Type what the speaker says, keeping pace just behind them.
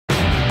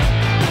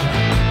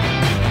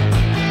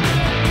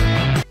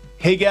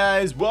Hey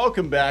guys,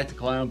 welcome back to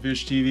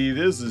Clownfish TV.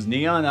 This is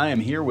Neon. I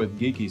am here with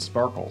Geeky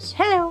Sparkles.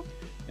 Hello.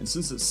 And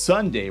since it's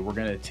Sunday, we're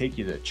going to take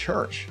you to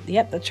church.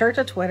 Yep, the Church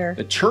of Twitter.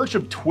 The Church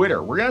of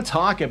Twitter. We're going to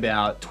talk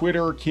about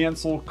Twitter,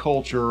 cancel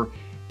culture,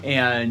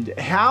 and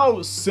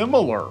how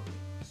similar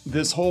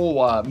this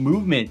whole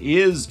movement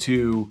is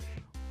to,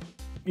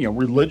 you know,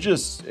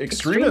 religious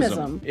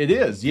extremism. It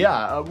is,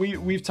 yeah.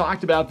 We've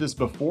talked about this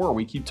before.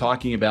 We keep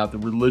talking about the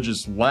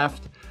religious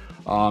left.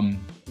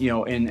 You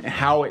know, and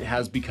how it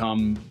has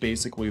become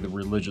basically the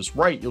religious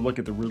right. You look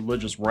at the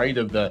religious right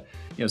of the,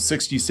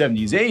 60s,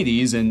 70s,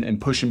 80s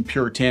and pushing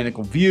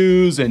puritanical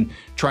views and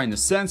trying to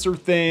censor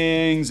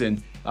things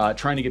and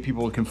trying to get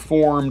people to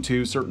conform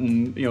to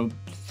certain,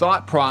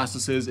 thought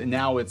processes. And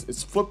now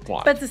it's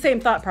flip-flop. But it's the same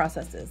thought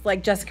processes.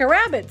 Like Jessica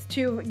Rabbit's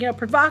too,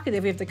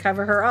 provocative. We have to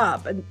cover her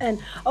up.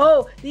 And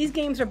oh, these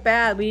games are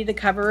bad. We need to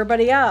cover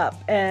everybody up.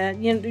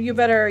 And you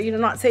better,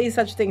 not say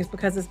such things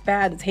because it's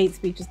bad. It's hate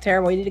speech. It's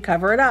terrible. You need to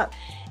cover it up.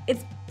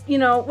 It's,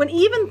 when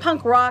even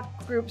punk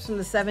rock groups from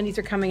the 70s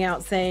are coming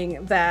out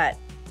saying that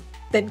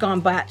they've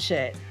gone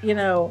batshit,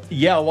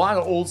 Yeah, a lot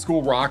of old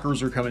school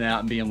rockers are coming out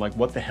and being like,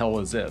 what the hell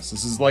is this?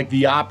 This is like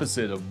the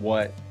opposite of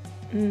what,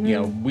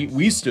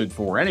 we stood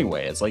for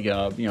anyway. It's like,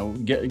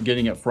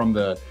 getting it from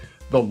the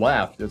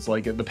left. It's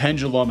like the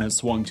pendulum has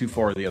swung too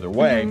far the other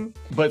way,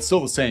 but it's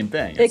still the same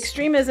thing.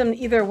 Extremism,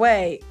 either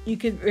way, you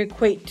could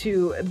equate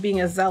to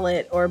being a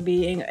zealot or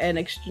being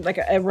like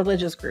a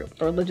religious group,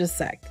 a religious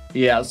sect.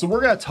 Yeah, so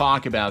we're going to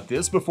talk about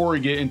this. Before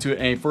we get into it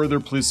any further,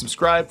 please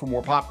subscribe for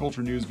more pop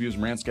culture news, views,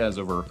 and rants. Guys,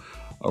 over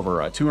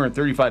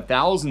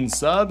 235,000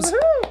 subs.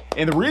 Woohoo!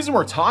 And the reason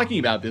we're talking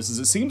about this is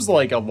it seems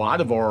like a lot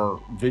of our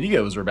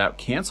videos are about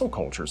cancel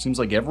culture. It seems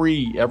like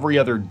every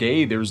other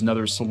day there's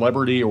another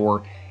celebrity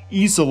or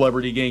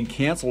e-celebrity getting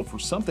canceled for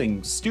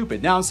something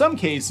stupid. Now, in some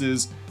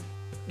cases,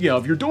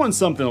 if you're doing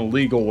something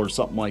illegal or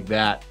something like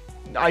that,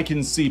 I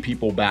can see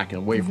people backing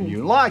away from you.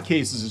 In a lot of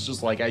cases, it's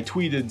just like I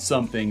tweeted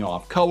something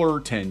off color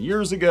 10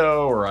 years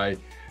ago, or I,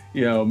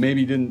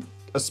 maybe didn't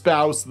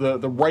espouse the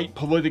right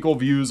political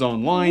views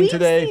online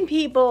today. We've seen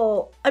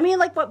people,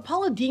 like what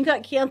Paula Deen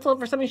got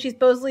canceled for something she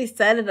supposedly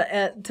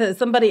said to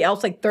somebody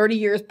else like 30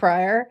 years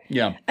prior.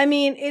 Yeah.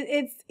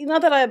 It's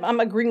not that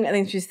I'm agreeing with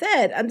anything she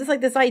said. I'm just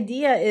like, this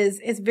idea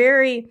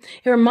it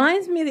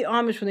reminds me of the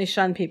Amish when they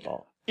shun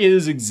people. It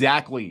is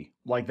exactly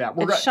like that.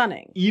 It's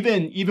shunning.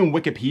 Even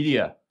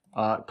Wikipedia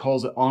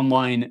calls it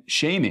online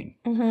shaming.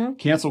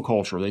 Cancel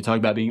culture. They talk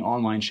about being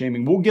online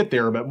shaming. We'll get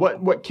there, but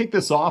what kicked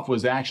this off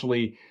was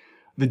actually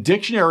the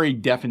dictionary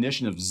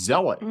definition of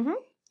zealot.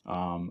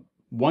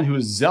 One who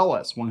is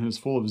zealous, one who is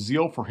full of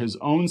zeal for his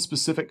own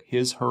specific,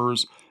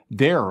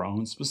 their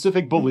own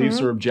specific beliefs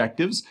or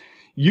objectives,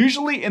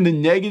 usually in the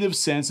negative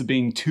sense of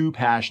being too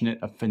passionate,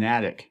 a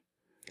fanatic.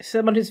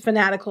 Someone who's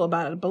fanatical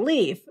about a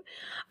belief.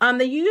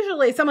 They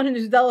usually, someone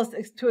who's zealous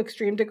to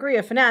extreme degree,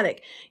 a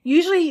fanatic.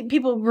 Usually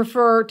people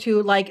refer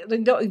to like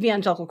the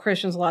evangelical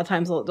Christians. A lot of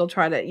times they'll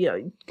try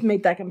to,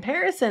 make that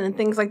comparison and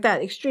things like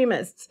that.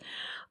 Extremists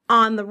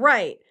on the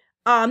right.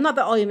 Not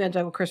that all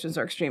evangelical Christians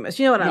are extremists.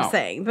 You know what I'm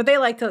saying? But they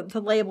like to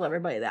label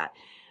everybody that.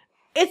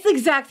 It's the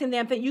exact same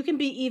damn thing. You can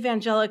be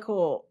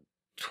evangelical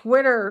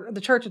Twitter, the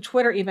Church of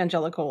Twitter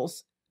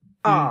evangelicals,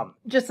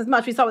 just as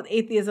much. We saw with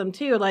atheism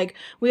too. Like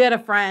we had a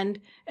friend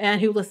and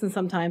who listens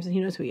sometimes and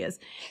he knows who he is,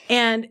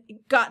 and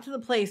got to the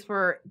place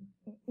where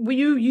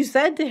you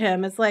said to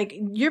him, it's like,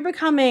 you're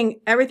becoming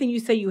everything you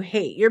say you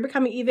hate. You're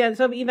becoming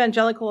so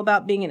evangelical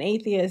about being an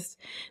atheist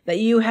that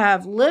you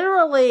have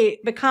literally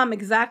become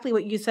exactly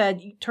what you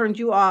said turned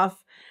you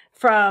off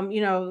from,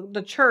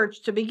 the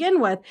church to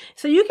begin with.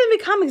 So you can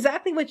become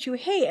exactly what you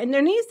hate. And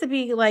there needs to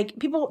be like,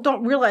 people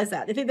don't realize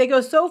that. If they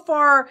go so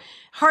far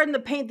hard in the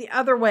paint the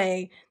other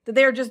way that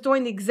they're just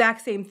doing the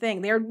exact same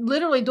thing. They're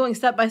literally doing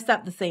step by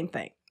step the same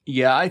thing.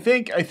 Yeah, I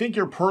think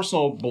your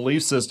personal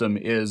belief system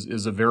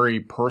is a very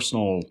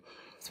personal.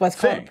 That's what's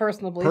called a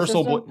personal belief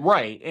system.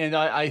 Right, and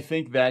I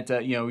think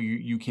that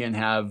you can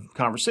have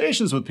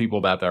conversations with people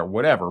about that or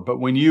whatever, but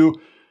when you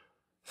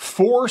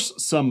force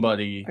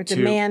somebody or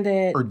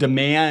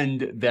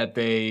demand that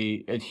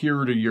they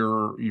adhere to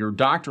your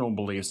doctrinal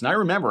beliefs, and I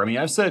remember,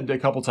 I've said a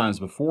couple times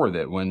before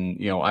that when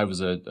I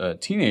was a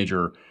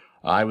teenager.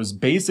 I was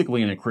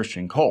basically in a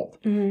Christian cult.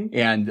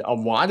 And a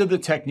lot of the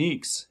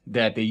techniques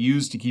that they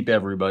use to keep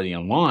everybody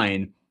in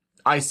line,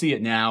 I see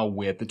it now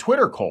with the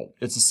Twitter cult.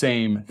 It's the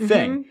same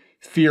thing.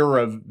 Fear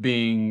of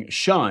being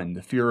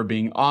shunned, fear of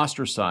being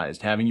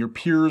ostracized, having your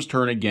peers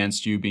turn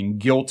against you, being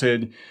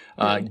guilted.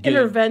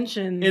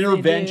 Intervention.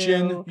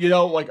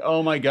 Like,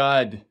 oh my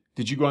God,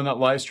 did you go on that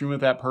live stream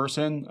with that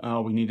person? Oh,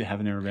 we need to have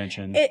an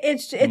intervention.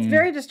 It's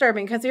very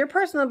disturbing because your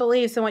personal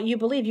beliefs and what you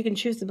believe, you can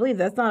choose to believe.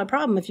 That's not a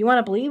problem. If you want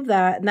to believe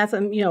that and that's,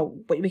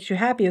 what makes you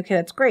happy, okay,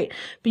 that's great.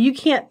 But you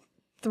can't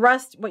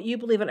thrust what you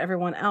believe on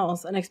everyone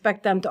else and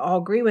expect them to all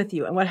agree with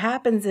you. And what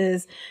happens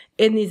is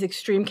in these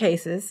extreme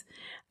cases,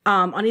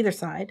 on either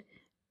side,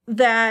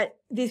 that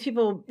these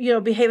people,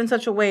 behave in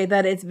such a way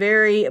that it's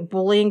very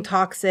bullying,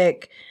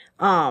 toxic,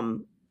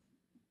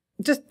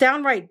 just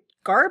downright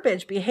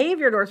garbage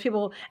behavior towards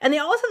people. And they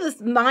also have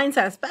this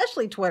mindset,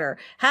 especially Twitter,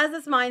 has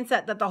this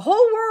mindset that the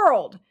whole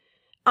world,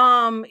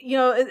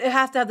 it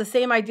has to have the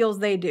same ideals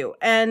they do.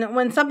 And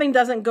when something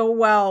doesn't go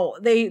well,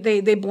 they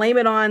blame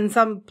it on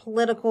some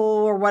political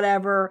or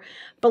whatever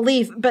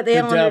belief, but they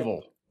the don't.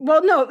 Devil.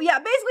 Well, no, yeah,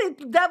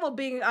 basically the devil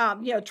being,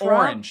 Trump.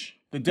 Orange.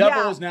 The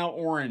devil is now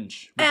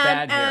orange with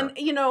bad hair.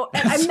 And,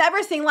 I've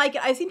never seen like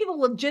it. I've seen people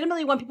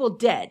legitimately want people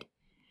dead.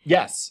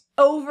 Yes.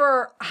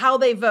 Over how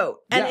they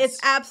vote. And it's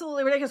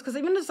absolutely ridiculous because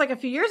even just like a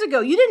few years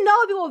ago, you didn't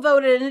know people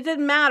voted and it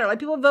didn't matter. Like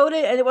people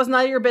voted and it was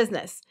none of your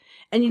business.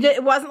 And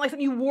it wasn't like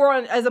something you wore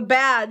on as a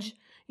badge,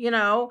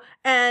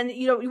 and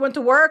you went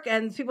to work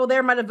and people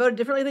there might have voted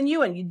differently than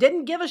you and you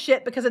didn't give a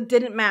shit because it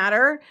didn't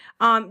matter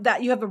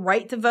that you have the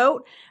right to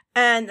vote.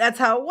 And that's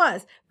how it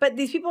was. But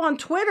these people on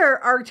Twitter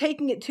are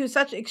taking it to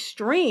such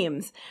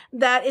extremes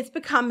that it's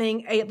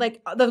becoming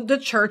the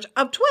church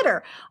of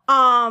Twitter.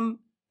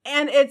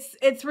 And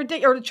it's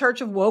ridiculous, or the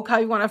church of woke, how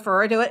you want to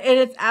refer to it.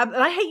 And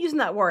I hate using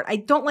that word. I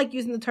don't like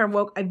using the term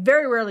woke. I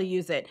very rarely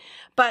use it.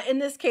 But in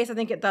this case, I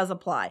think it does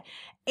apply.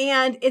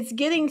 And it's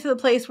getting to the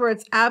place where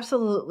it's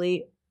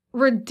absolutely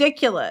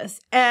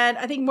ridiculous. And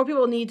I think more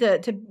people need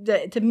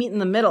to meet in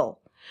the middle.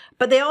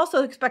 But they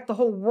also expect the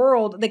whole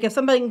world, like if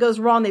something goes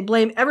wrong, they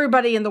blame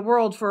everybody in the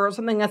world for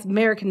something that's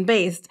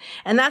American-based.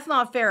 And that's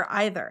not fair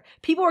either.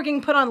 People were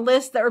getting put on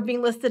lists that were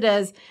being listed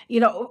as,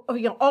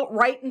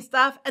 alt-right and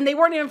stuff, and they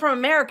weren't even from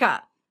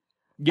America.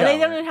 Yeah,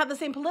 and they don't even have the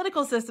same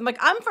political system. Like,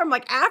 I'm from,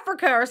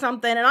 Africa or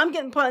something, and I'm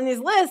getting put on these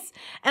lists,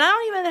 and I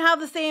don't even have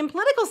the same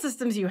political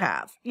systems you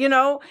have,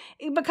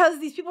 because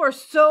these people are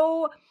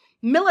so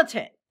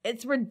militant.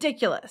 It's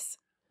ridiculous.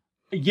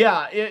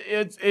 Yeah,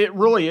 it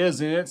really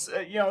is. And it's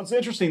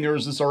interesting. There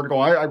was this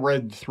article, I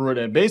read through it,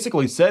 and it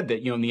basically said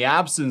that, in the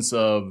absence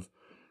of,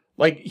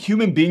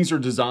 human beings are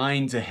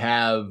designed to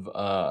have,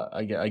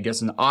 I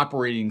guess, an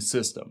operating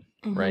system,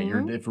 right?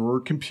 If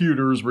we're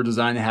computers, we're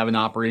designed to have an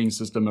operating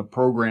system, a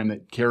program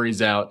that carries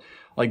out,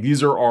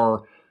 these are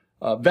our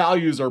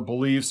values, our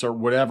beliefs, or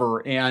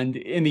whatever. And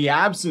in the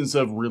absence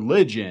of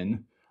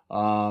religion,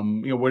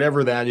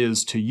 whatever that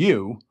is to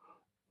you,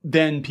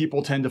 then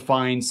people tend to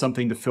find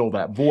something to fill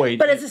that void.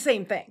 But it's the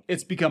same thing.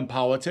 It's become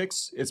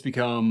politics. It's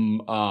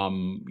become,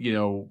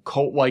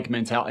 cult-like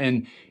mentality.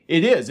 And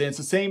it is. And it's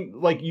the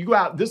same, you go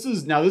out, this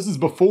is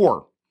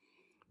before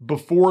the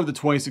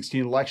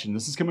 2016 election.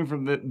 This is coming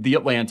from the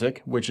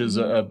Atlantic, which is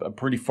a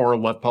pretty far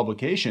left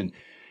publication.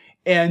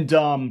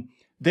 And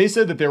they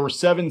said that there were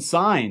 7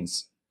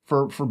 signs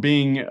for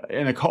being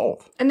in a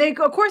cult. And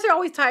of course, they're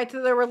always tied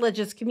to the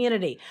religious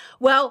community.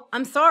 Well,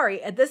 I'm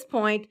sorry, at this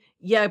point,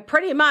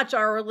 pretty much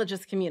are a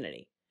religious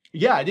community.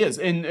 Yeah, it is.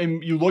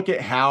 And you look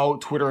at how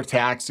Twitter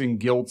attacks and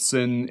guilts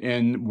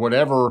and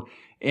whatever,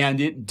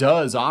 and it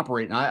does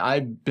operate. And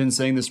I've been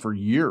saying this for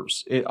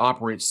years. It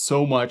operates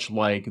so much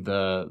like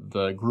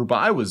the group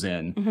I was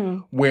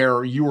in,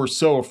 where you were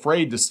so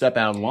afraid to step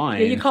out of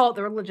line. Yeah, you call it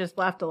the religious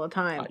left all the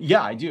time.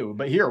 Yeah, I do.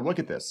 But here, look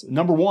at this.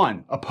 Number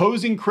 1,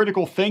 opposing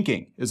critical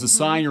thinking is a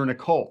sign you're in a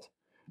cult,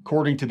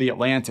 according to the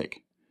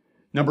Atlantic.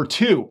 Number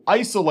 2,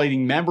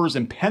 isolating members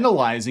and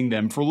penalizing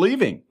them for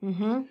leaving.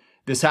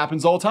 This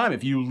happens all the time.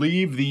 If you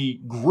leave the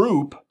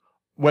group,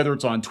 whether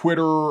it's on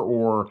Twitter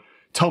or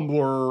Tumblr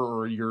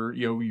or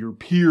your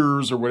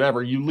peers or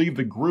whatever, you leave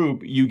the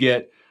group, you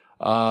get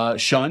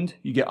shunned,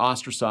 you get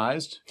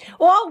ostracized.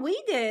 Well, all we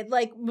did,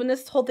 when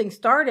this whole thing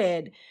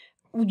started,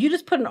 you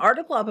just put an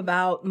article up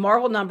about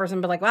Marvel numbers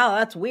and be like, wow,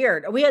 that's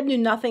weird. We knew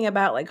nothing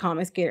about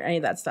Comicsgate or any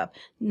of that stuff.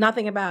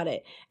 Nothing about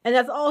it. And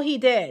that's all he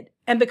did.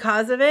 And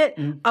because of it,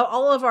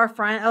 all of our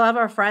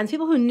friends,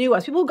 people who knew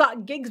us, people who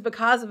got gigs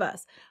because of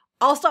us,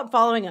 all stopped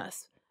following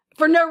us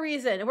for no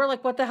reason. And we're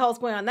like, what the hell is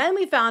going on? Then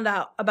we found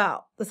out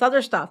about this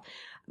other stuff.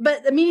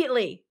 But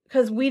immediately,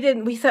 because we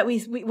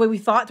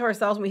thought to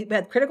ourselves, we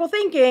had critical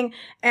thinking,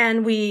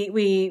 and we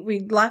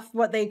left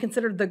what they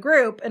considered the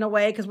group in a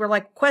way, because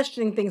we're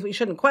questioning things we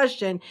shouldn't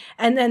question,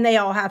 and then they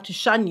all have to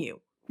shun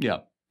you. Yeah.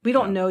 We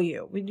don't know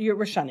you.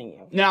 We're shunning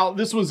you. Now,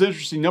 this one's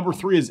interesting. Number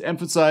 3 is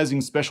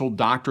emphasizing special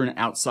doctrine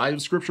outside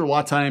of Scripture. A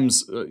lot of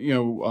times,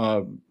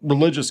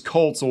 religious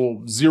cults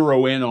will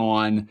zero in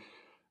on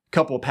a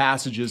couple of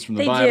passages from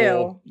the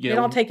Bible. They do. They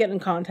don't take it in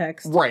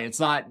context. Right.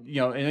 It's not,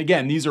 and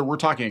again, we're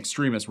talking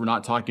extremists. We're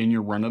not talking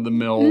your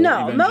run-of-the-mill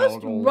No, most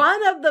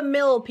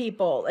run-of-the-mill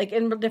people,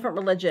 in different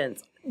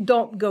religions,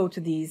 don't go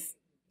to these.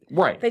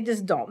 Right. They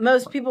just don't.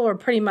 Most people are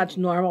pretty much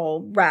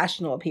normal,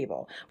 rational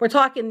people. We're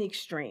talking the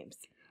extremes.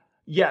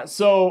 Yeah.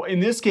 So in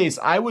this case,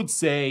 I would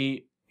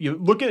say,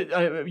 look at,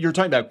 you're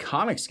talking about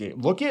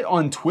Comicsgate. Look at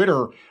on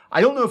Twitter. I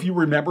don't know if you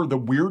remember the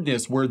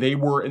weirdness where they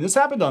were, and this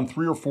happened on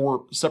 3 or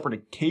 4 separate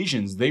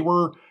occasions. They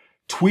were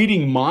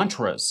tweeting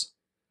mantras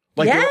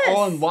Like Yes. they're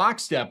all in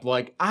lockstep.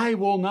 Like, I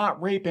will not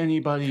rape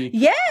anybody.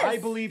 Yes. I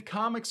believe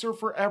comics are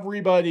for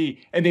everybody.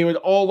 And they would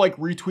all like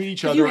retweet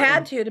each other. You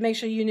had to make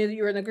sure you knew that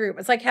you were in the group.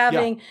 It's like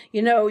having,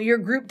 you know, your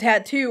group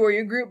tattoo or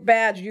your group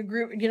badge, your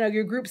group, you know,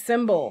 your group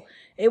symbol.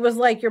 It was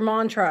like your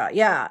mantra.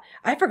 Yeah.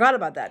 I forgot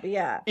about that, but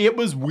yeah. It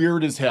was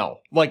weird as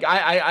hell. Like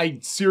I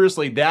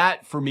seriously,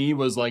 that for me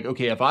was like,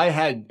 okay, if I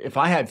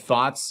had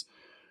thoughts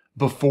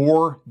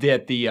before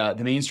that the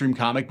mainstream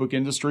comic book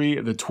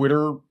industry, the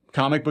Twitter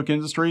comic book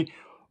industry,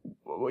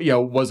 you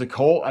know, was a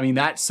cult, I mean,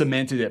 that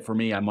cemented it for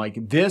me. I'm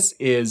like, this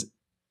is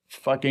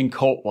fucking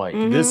cult-like.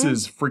 This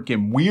is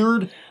freaking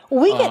weird.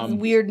 We get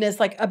weirdness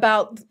like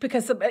about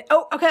because okay,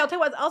 I'll tell you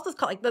what else is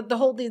called, like the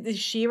whole the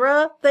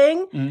She-Ra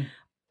thing.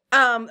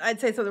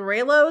 I'd say so the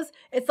Raylos,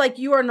 it's like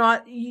you are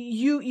not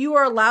you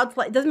are allowed to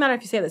like, it doesn't matter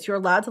if you say this, you're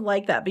allowed to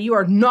like that, but you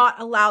are not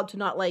allowed to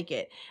not like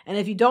it. And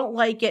if you don't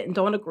like it and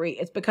don't agree,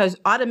 it's because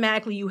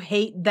automatically you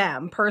hate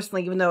them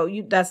personally, even though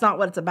that's not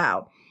what it's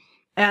about.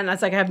 And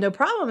it's like, I have no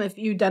problem if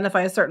you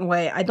identify a certain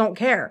way. I don't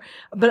care.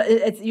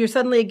 But you're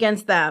suddenly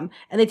against them.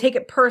 And they take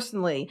it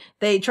personally.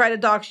 They try to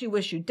dox you,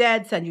 wish you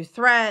dead, send you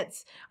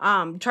threats,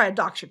 try to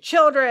dox your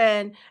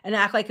children, and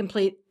act like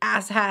complete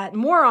asshat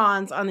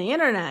morons on the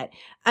internet.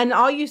 And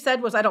all you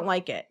said was, I don't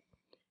like it.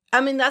 I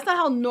mean, that's not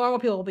how normal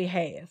people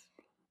behave.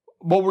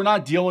 Well, we're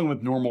not dealing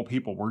with normal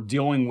people. We're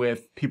dealing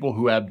with people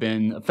who have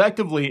been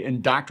effectively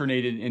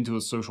indoctrinated into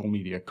a social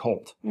media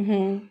cult.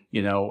 You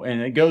know,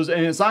 and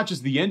it's not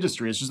just the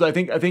industry. It's just, I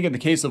think in the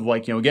case of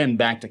like, you know, again,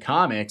 back to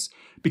comics,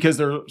 because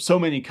there are so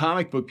many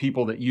comic book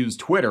people that use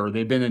Twitter,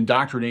 they've been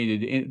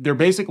indoctrinated. They're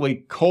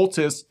basically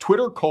cultists,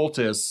 Twitter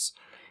cultists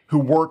who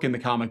work in the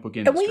comic book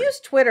industry. And we use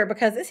Twitter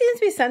because it seems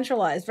to be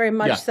centralized very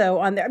much so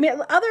on there. I mean,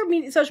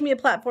 other social media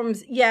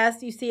platforms,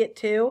 yes, you see it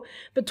too,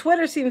 but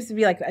Twitter seems to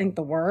be like, I think,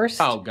 the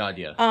worst. Oh God,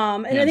 yeah.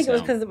 And I think it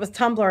was because it was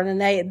Tumblr, and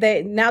then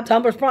they now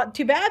Tumblr's not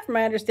too bad from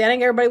my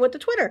understanding. Everybody went to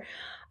Twitter.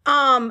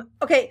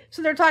 Okay,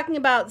 so they're talking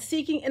about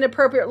seeking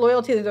inappropriate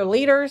loyalty to their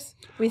leaders.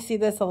 We see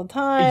this all the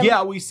time.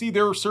 Yeah, we see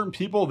there are certain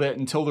people that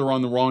until they're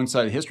on the wrong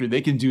side of history,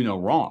 they can do no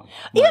wrong.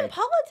 Even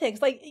politics,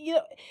 like, you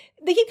know,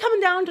 they keep coming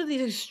down to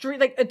these extreme,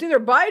 like, either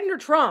Biden or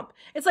Trump.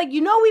 It's like,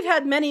 you know, we've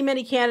had many,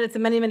 many candidates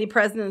and many, many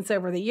presidents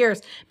over the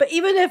years, but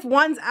even if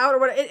one's out or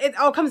whatever, it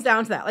all comes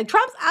down to that. Like,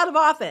 Trump's out of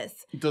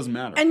office. It doesn't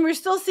matter. And we're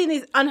still seeing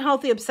these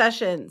unhealthy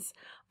obsessions,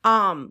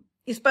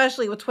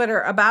 especially with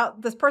Twitter,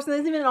 about this person that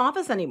isn't even in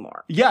office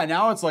anymore. Yeah,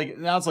 now it's like,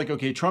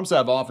 okay, Trump's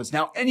out of office.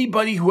 Now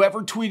anybody who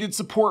ever tweeted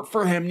support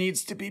for him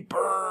needs to be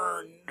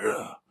burned.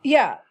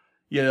 Yeah.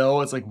 You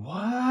know, it's like,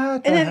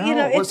 what the And then, hell? you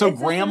know, it's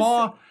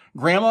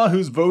grandma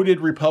who's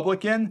voted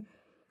Republican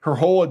her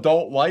whole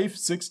adult life,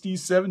 60,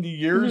 70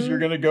 years, you're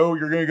gonna go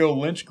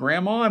lynch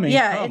grandma? I mean,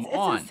 come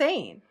on. It's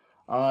insane.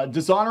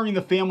 Dishonoring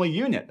the family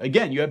unit.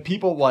 Again, you have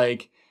people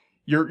like,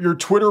 your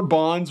Twitter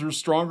bonds are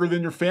stronger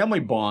than your family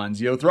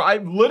bonds. You know, I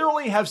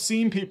literally have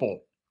seen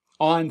people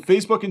on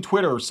Facebook and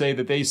Twitter say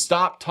that they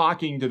stopped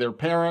talking to their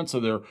parents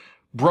or their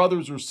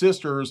brothers or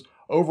sisters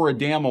over a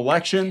damn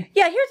election.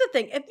 Yeah, here's the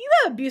thing. If you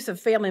have abusive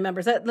family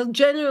members that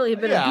genuinely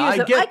have been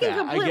abusive, I can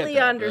completely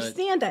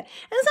understand that.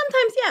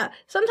 And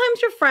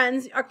sometimes your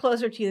friends are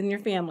closer to you than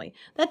your family.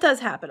 That does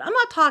happen. I'm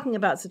not talking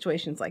about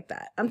situations like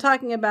that. I'm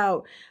talking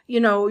about, you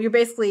know, you're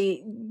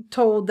basically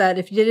told that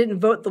if you didn't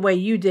vote the way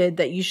you did,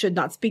 that you should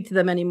not speak to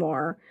them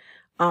anymore.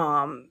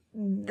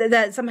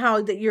 That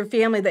somehow that your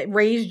family that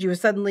raised you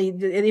suddenly,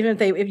 and even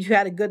if you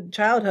had a good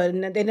childhood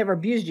and they never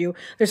abused you,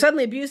 they're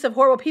suddenly abusive,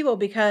 horrible people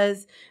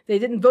because they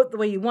didn't vote the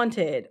way you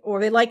wanted, or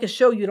they like a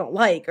show you don't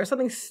like, or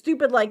something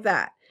stupid like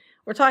that.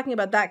 We're talking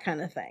about that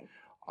kind of thing.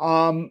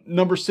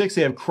 Number 6,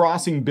 they have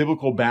crossing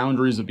biblical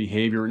boundaries of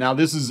behavior. Now,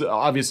 this is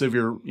obviously if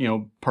you're, you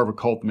know, part of a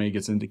cult that maybe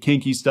gets into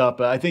kinky stuff,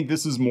 but I think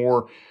this is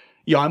more,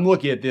 you know, I'm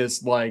looking at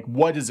this like,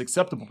 what is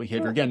acceptable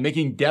behavior? Again,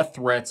 making death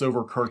threats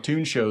over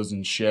cartoon shows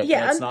and shit.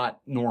 Yeah, that's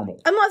not normal.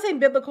 I'm not saying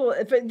biblical.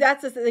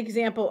 That's just an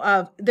example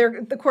of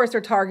of course,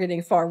 they're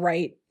targeting far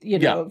right, you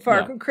know,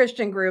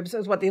 Christian groups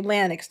is what the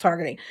Atlantic's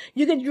targeting.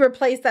 You could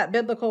replace that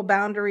biblical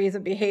boundaries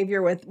of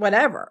behavior with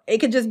whatever. It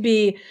could just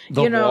be,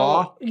 the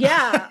law.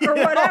 Yeah, or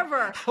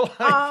whatever.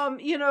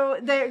 You know,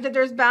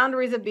 there's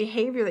boundaries of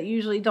behavior that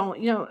usually don't,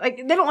 you know, like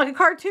they don't like a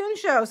cartoon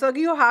show, so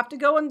you have to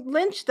go and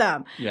lynch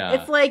them. Yeah,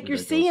 it's like you're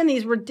seeing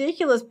these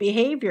ridiculous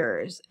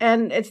behaviors,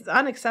 and it's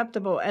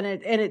unacceptable, and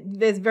it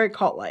is very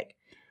cult-like.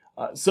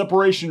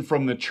 Separation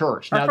from the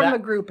church. Or now from the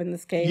group in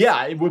this case.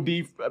 Yeah, it would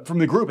be from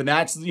the group. And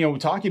that's, you know,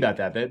 talking about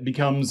that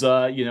becomes,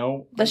 you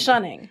know. The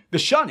shunning. The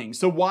shunning.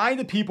 So why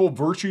do people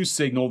virtue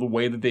signal the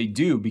way that they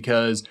do?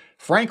 Because,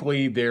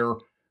 frankly, they're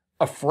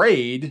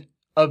afraid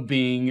of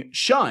being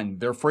shunned.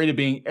 They're afraid of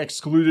being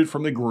excluded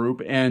from the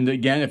group. And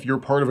again, if you're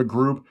part of a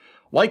group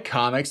like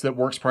comics that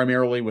works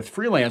primarily with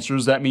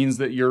freelancers, that means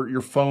that your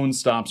phone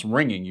stops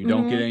ringing. You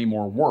don't get any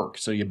more work.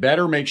 So you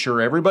better make sure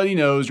everybody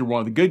knows you're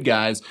one of the good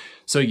guys.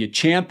 So you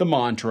chant the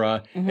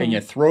mantra and you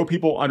throw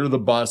people under the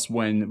bus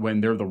when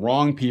they're the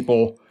wrong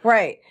people.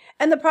 Right.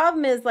 And the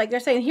problem is, like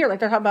they're saying here, like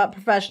they're talking about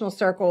professional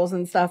circles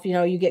and stuff, you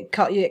know, you get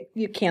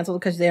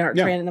canceled because they aren't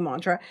chanting the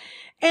mantra.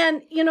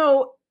 And, you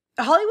know,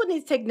 Hollywood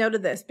needs to take note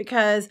of this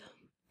because,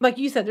 like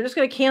you said, they're just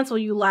going to cancel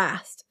you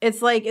last.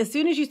 It's like as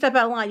soon as you step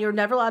out of line, you're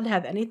never allowed to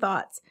have any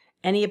thoughts,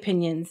 any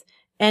opinions,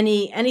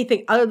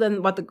 anything other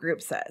than what the group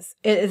says.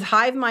 It is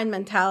hive mind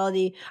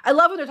mentality. I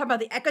love when they're talking about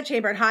the echo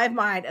chamber and hive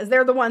mind, as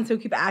they're the ones who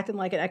keep acting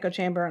like an echo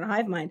chamber and a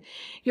hive mind.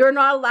 You're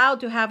not allowed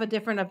to have a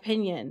different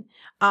opinion,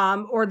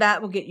 or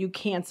that will get you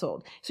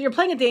canceled. So you're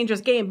playing a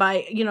dangerous game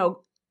by,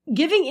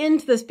 giving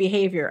into this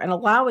behavior and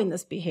allowing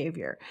this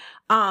behavior.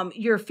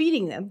 You're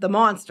feeding them the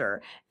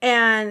monster,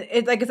 and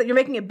it's like I said, you're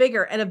making it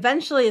bigger, and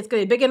eventually it's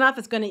going to be big enough.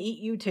 It's going to eat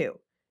you too.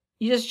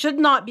 You just should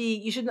not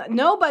be,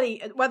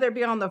 nobody, whether it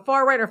be on the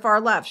far right or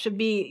far left, should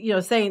be,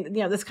 saying,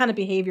 this kind of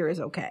behavior is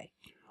okay.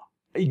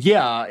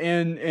 Yeah.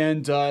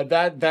 And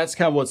that's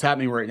kind of what's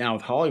happening right now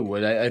with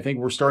Hollywood. I think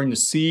we're starting to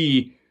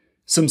see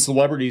some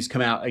celebrities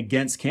come out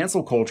against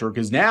cancel culture,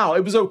 because now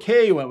it was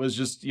okay when it was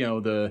just,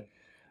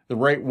 the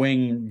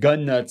right-wing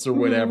gun nuts or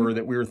whatever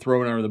that we were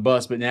throwing under the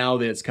bus, but now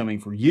that it's coming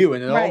for you,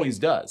 and it always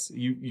does.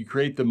 You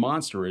create the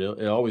monster,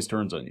 it always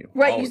turns on you.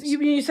 Right.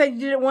 You said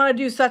you didn't want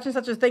to do such and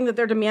such a thing that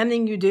they're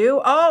demanding you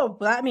do. Oh,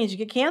 well, that means you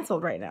get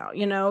canceled right now.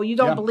 You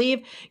don't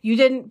believe, you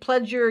didn't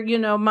pledge your,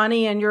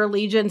 money and your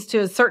allegiance to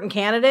a certain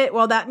candidate.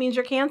 Well, that means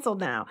you're canceled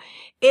now.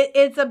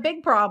 It's a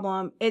big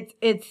problem. It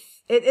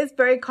is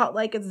very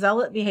like it's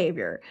zealot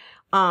behavior.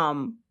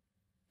 And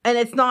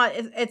it's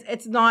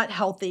not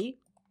healthy.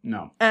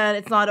 No. And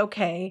it's not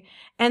okay.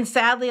 And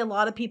sadly, a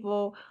lot of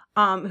people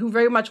who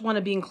very much want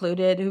to be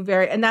included,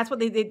 and that's what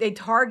they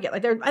target.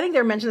 Like I think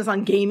they mentioned this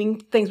on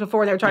gaming things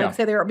before. They were trying to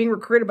say they were being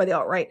recruited by the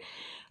alt-right.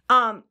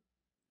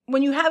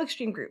 When you have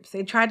extreme groups,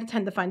 they try to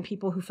tend to find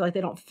people who feel like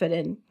they don't fit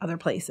in other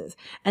places.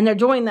 And they're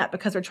doing that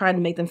because they're trying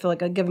to make them feel like,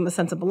 give them a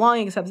sense of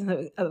belonging,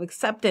 of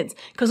acceptance,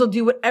 because they'll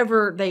do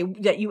whatever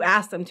that you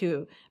ask them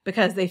to,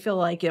 because they feel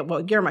like,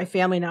 well, you're my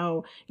family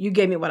now. You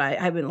gave me what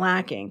I've been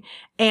lacking.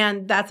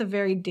 And that's a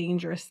very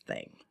dangerous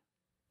thing.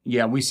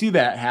 Yeah, we see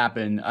that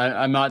happen.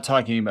 I'm not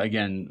talking about,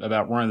 again,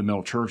 about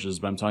run-of-the-mill churches,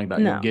 but I'm talking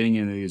about getting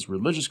into these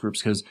religious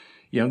groups, because,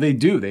 they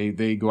do.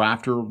 They go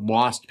after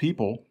lost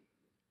people,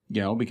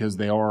 because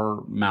they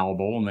are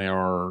malleable and they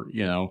are,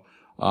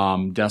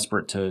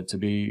 desperate to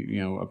be,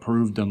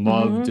 approved and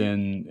loved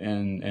and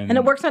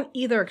it works on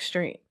either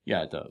extreme.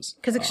 Yeah, it does.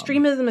 Because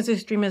extremism is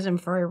extremism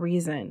for a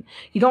reason.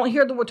 You don't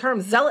hear the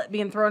term zealot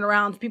being thrown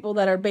around to people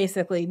that are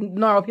basically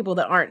normal people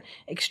that aren't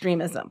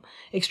extremists.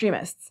 It's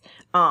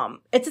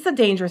just a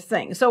dangerous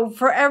thing. So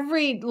for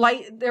every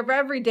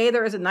day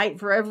there is a night,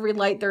 for every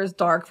light there is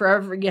dark, for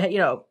every,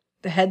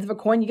 the heads of a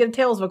coin, you get the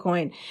tails of a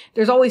coin.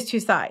 There's always two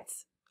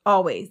sides.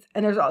 Always.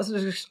 And there's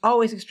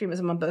always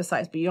extremism on both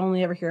sides, but you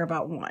only ever hear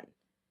about one.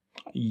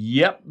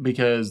 Yep,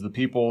 because the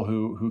people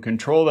who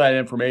control that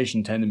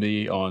information tend to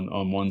be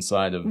on one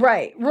side of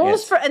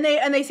rules and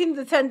they seem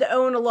to tend to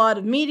own a lot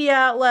of media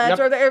outlets,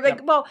 or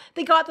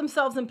they got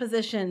themselves in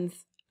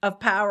positions of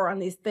power on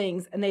these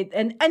things, and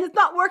it's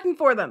not working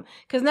for them,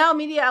 because now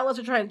media outlets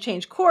are trying to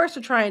change course,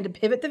 they're trying to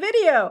pivot to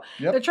video,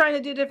 they're trying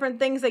to do different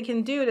things they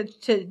can do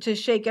to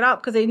shake it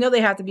up, because they know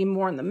they have to be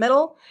more in the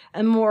middle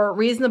and more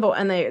reasonable,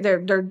 and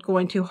they're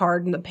going too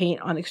hard in the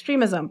paint on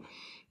extremism.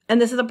 And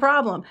this is a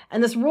problem.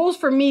 And this rules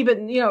for me, but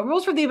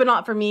rules for thee, but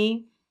not for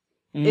me,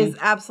 is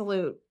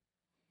absolute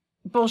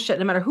bullshit,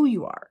 no matter who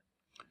you are.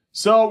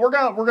 So we're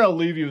gonna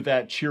leave you with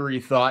that cheery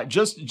thought.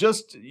 Just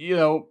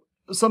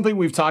something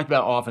we've talked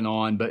about off and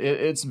on, but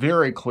it's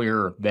very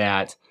clear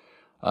that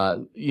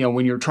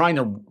when you're trying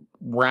to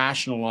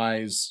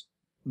rationalize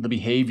the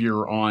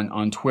behavior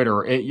on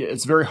Twitter,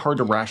 it's very hard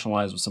to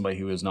rationalize with somebody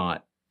who is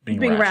not being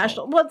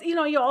rational. Well,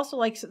 you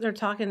also they're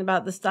talking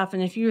about this stuff,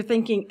 and if you're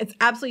thinking it's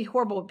absolutely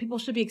horrible, people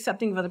should be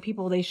accepting of other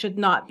people, they should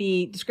not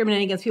be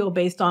discriminating against people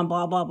based on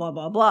blah, blah, blah,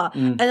 blah, blah.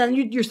 And then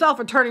you yourself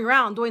are turning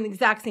around doing the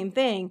exact same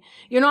thing.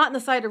 You're not on the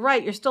side of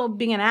right, you're still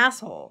being an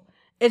asshole.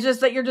 It's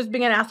just that you're just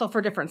being an asshole for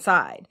a different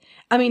side.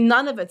 I mean,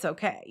 none of it's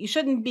okay. You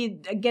shouldn't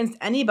be against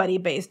anybody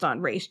based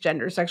on race,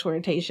 gender, sexual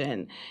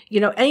orientation,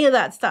 any of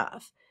that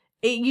stuff.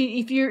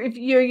 If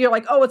you're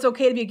like, oh, it's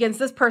okay to be against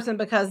this person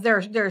because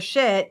they're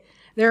shit.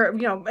 They're,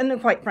 and then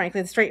quite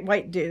frankly, the straight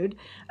white dude,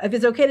 if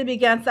it's okay to be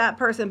against that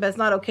person, but it's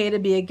not okay to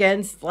be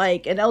against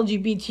like an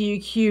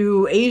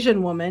LGBTQ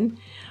Asian woman,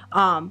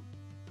 then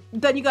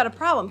you got a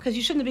problem, because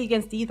you shouldn't be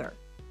against either.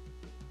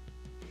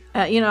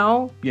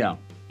 Yeah.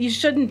 You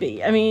shouldn't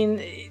be. I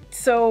mean,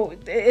 so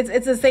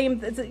it's the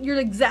same, you're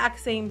the exact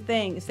same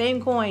thing,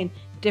 same coin,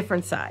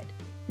 different side.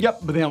 Yep,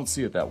 but they don't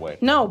see it that way.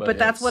 No, but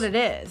that's what it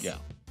is. Yeah.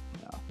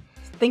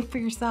 Think for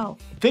yourself.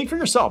 Think for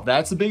yourself.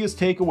 That's the biggest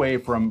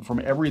takeaway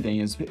from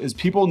everything is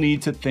people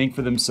need to think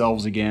for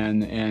themselves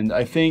again. And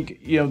I think,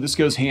 this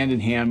goes hand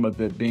in hand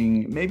with it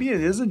being, maybe it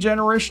is a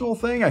generational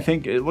thing. I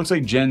think it looks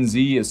like Gen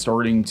Z is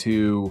starting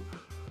to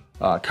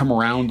come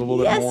around a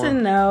little bit more. Yes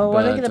and no.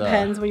 I think it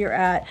depends where you're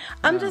at.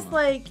 I'm just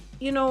like,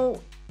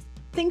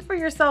 think for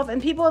yourself.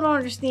 And people don't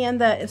understand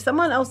that if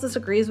someone else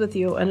disagrees with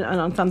you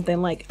on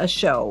something like a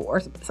show or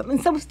something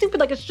so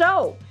stupid like a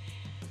show,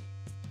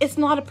 it's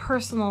not a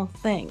personal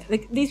thing.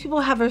 Like, these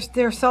people have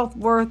their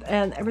self-worth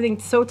and everything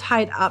so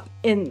tied up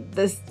in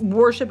this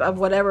worship of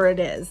whatever it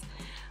is.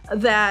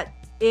 that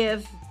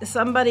if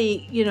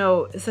somebody, you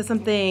know, says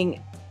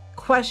something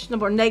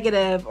questionable or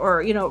negative,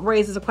 or, you know,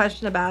 raises a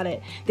question about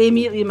it, they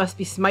immediately must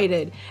be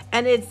smited.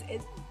 And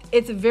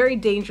it's a very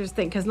dangerous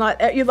thing, because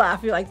not, you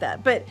laugh, you're like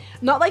that, but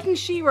not liking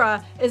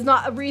She-Ra is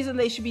not a reason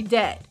they should be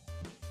dead.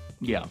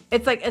 Yeah.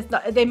 It's like, it's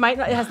not, they might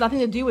not, it has nothing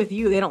to do with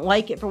you. They don't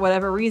like it for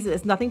whatever reason.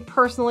 It's nothing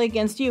personally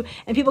against you.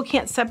 And people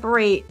can't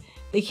separate,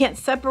 they can't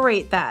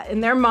separate that. In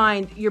their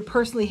mind, you're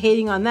personally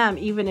hating on them,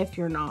 even if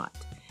you're not.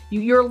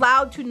 You're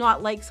allowed to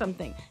not like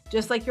something,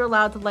 just like you're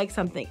allowed to like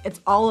something.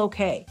 It's all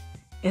okay.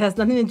 It has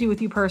nothing to do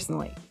with you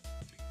personally.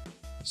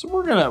 So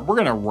we're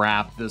gonna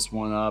wrap this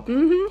one up.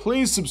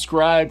 Please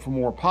subscribe for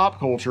more pop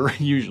culture,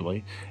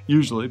 usually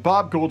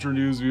pop culture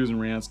news, views, and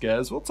rants,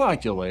 guys. We'll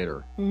talk to you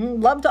later.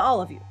 Love to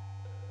all of you.